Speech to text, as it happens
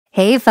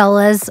Hey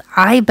fellas,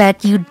 I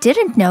bet you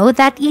didn't know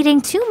that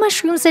eating 2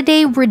 mushrooms a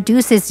day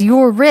reduces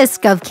your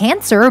risk of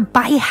cancer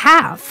by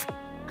half.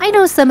 I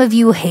know some of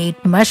you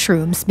hate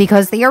mushrooms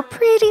because they are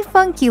pretty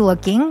funky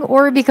looking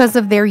or because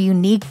of their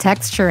unique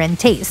texture and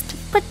taste,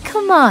 but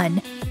come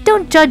on,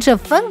 don't judge a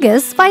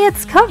fungus by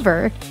its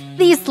cover.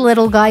 These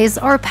little guys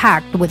are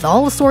packed with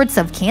all sorts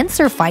of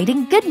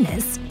cancer-fighting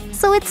goodness.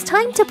 So it's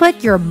time to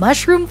put your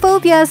mushroom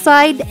phobia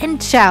aside and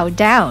chow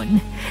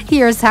down.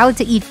 Here's how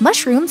to eat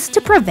mushrooms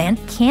to prevent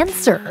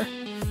cancer.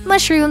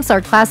 Mushrooms are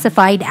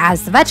classified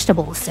as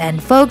vegetables,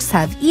 and folks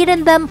have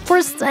eaten them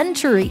for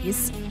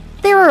centuries.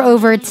 There are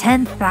over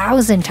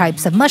 10,000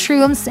 types of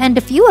mushrooms, and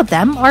a few of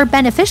them are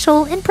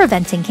beneficial in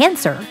preventing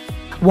cancer.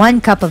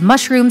 1 cup of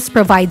mushrooms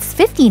provides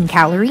 15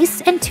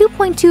 calories and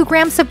 2.2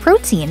 grams of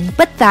protein,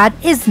 but that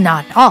is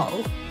not all.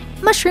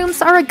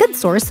 Mushrooms are a good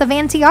source of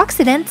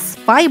antioxidants,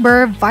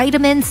 fiber,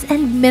 vitamins,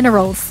 and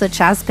minerals such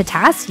as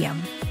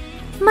potassium.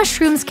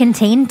 Mushrooms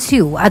contain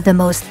 2 of the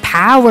most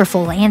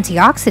powerful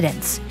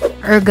antioxidants,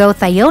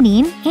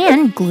 ergothioneine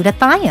and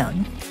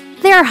glutathione.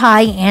 Their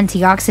high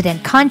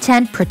antioxidant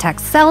content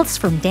protects cells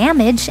from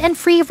damage and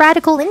free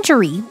radical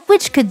injury,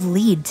 which could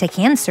lead to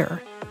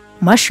cancer.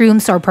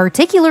 Mushrooms are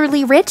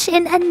particularly rich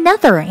in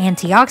another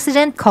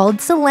antioxidant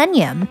called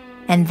selenium,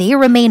 and they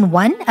remain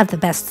one of the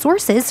best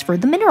sources for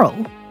the mineral.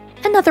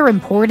 Another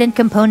important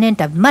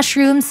component of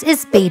mushrooms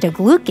is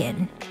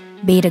beta-glucan.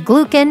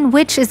 Beta-glucan,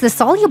 which is the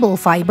soluble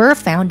fiber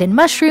found in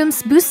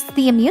mushrooms, boosts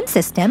the immune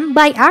system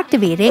by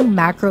activating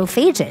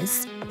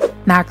macrophages.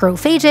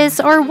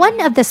 Macrophages are one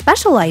of the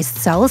specialized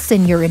cells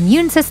in your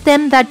immune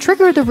system that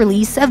trigger the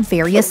release of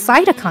various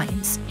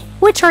cytokines,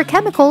 which are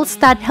chemicals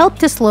that help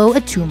to slow a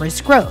tumor's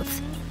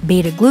growth.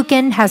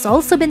 Beta-glucan has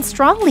also been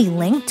strongly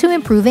linked to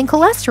improving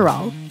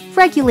cholesterol,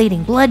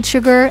 regulating blood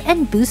sugar,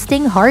 and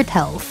boosting heart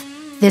health.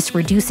 This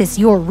reduces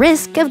your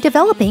risk of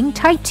developing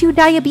type 2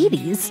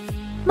 diabetes.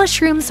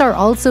 Mushrooms are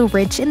also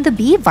rich in the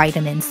B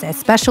vitamins,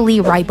 especially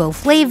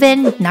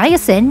riboflavin,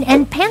 niacin,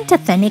 and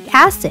pantothenic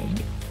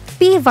acid.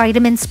 B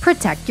vitamins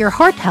protect your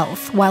heart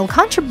health while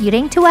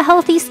contributing to a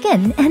healthy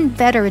skin and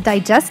better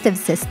digestive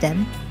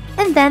system.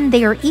 And then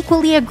they are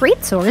equally a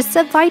great source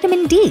of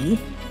vitamin D.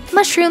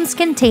 Mushrooms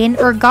contain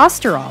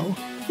ergosterol.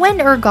 When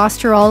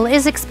ergosterol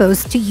is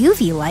exposed to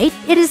UV light,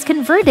 it is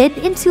converted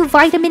into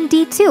vitamin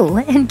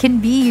D2 and can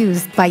be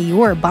used by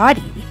your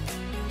body.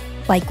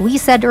 Like we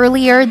said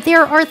earlier,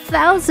 there are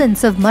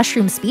thousands of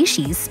mushroom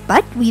species,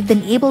 but we've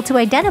been able to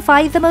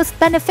identify the most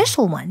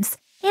beneficial ones,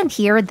 and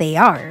here they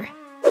are.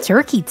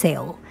 Turkey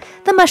tail.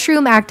 The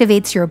mushroom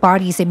activates your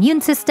body's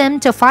immune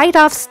system to fight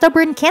off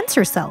stubborn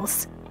cancer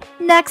cells.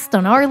 Next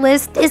on our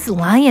list is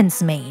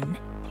lion's mane.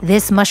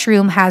 This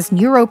mushroom has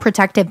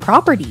neuroprotective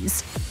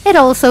properties. It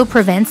also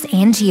prevents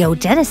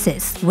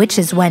angiogenesis, which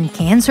is when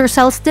cancer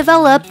cells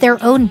develop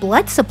their own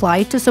blood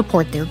supply to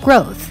support their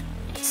growth.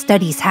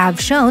 Studies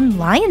have shown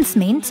lion's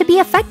mane to be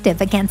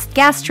effective against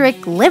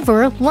gastric,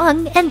 liver,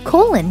 lung, and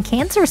colon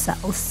cancer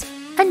cells.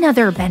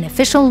 Another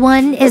beneficial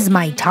one is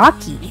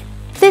maitake.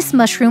 This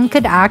mushroom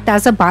could act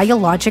as a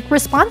biologic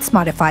response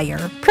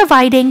modifier,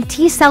 providing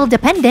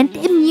T-cell-dependent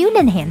immune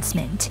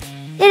enhancement.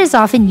 It is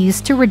often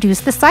used to reduce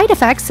the side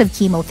effects of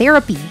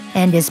chemotherapy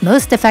and is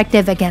most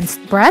effective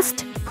against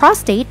breast,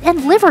 prostate,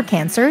 and liver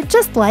cancer,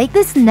 just like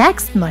this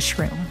next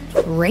mushroom,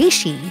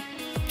 reishi.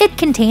 It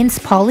contains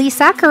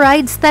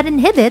polysaccharides that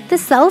inhibit the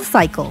cell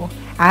cycle.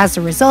 As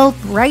a result,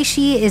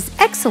 reishi is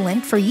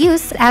excellent for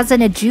use as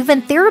an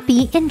adjuvant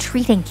therapy in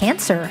treating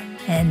cancer.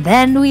 And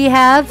then we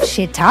have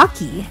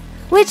shiitake,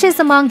 which is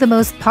among the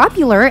most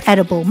popular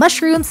edible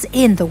mushrooms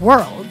in the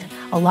world.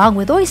 Along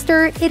with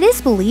oyster, it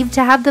is believed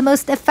to have the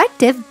most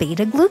effective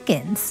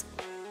beta-glucans.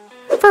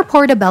 For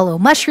portobello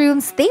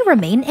mushrooms, they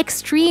remain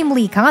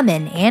extremely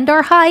common and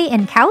are high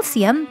in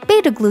calcium,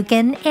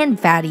 beta-glucan, and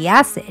fatty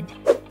acid.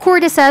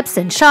 Cordyceps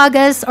and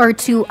chagas are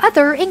 2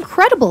 other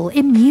incredible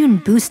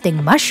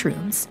immune-boosting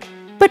mushrooms.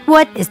 But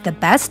what is the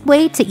best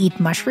way to eat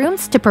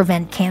mushrooms to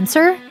prevent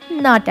cancer?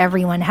 Not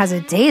everyone has a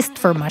taste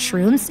for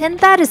mushrooms, and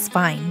that is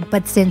fine,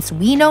 but since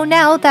we know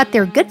now that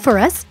they're good for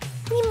us,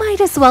 we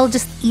might as well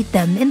just eat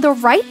them in the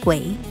right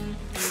way.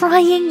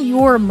 Frying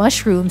your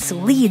mushrooms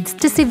leads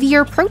to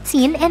severe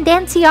protein and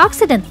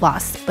antioxidant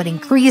loss, but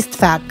increased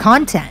fat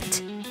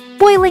content.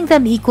 Boiling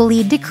them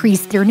equally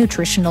decreased their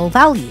nutritional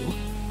value.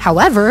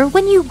 However,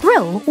 when you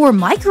grill or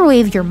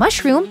microwave your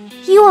mushroom,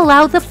 you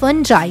allow the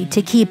fungi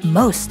to keep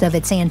most of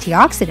its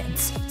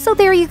antioxidants. So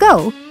there you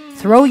go.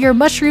 Throw your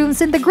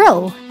mushrooms in the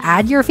grill,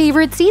 add your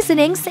favorite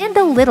seasonings, and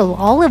a little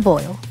olive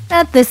oil.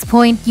 At this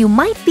point, you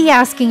might be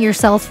asking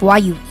yourself why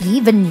you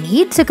even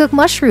need to cook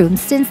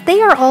mushrooms since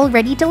they are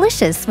already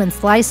delicious when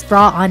sliced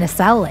raw on a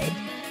salad.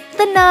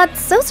 The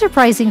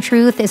not-so-surprising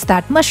truth is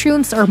that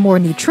mushrooms are more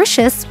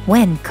nutritious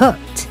when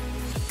cooked.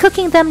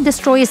 Cooking them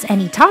destroys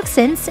any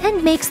toxins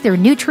and makes their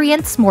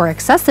nutrients more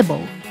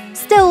accessible.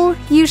 Still,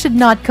 you should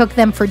not cook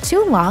them for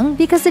too long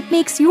because it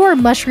makes your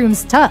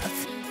mushrooms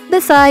tough.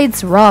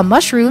 Besides, raw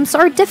mushrooms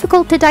are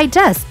difficult to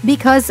digest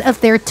because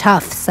of their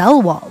tough cell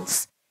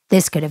walls.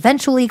 This could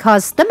eventually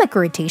cause stomach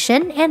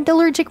irritation and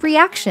allergic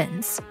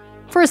reactions.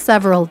 For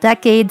several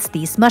decades,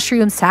 these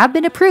mushrooms have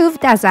been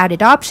approved as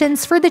added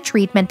options for the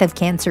treatment of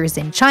cancers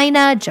in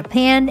China,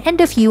 Japan,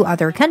 and a few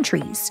other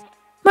countries.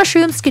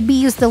 Mushrooms could be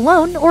used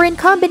alone or in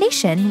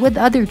combination with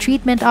other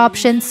treatment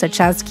options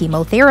such as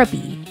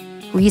chemotherapy.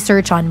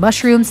 Research on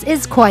mushrooms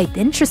is quite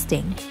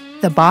interesting.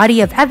 The body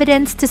of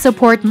evidence to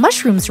support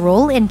mushrooms'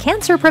 role in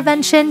cancer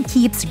prevention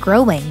keeps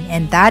growing,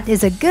 and that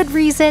is a good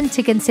reason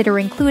to consider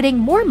including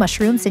more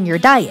mushrooms in your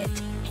diet.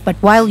 But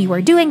while you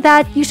are doing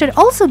that, you should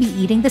also be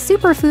eating the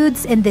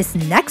superfoods in this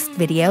next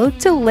video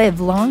to live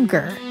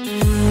longer.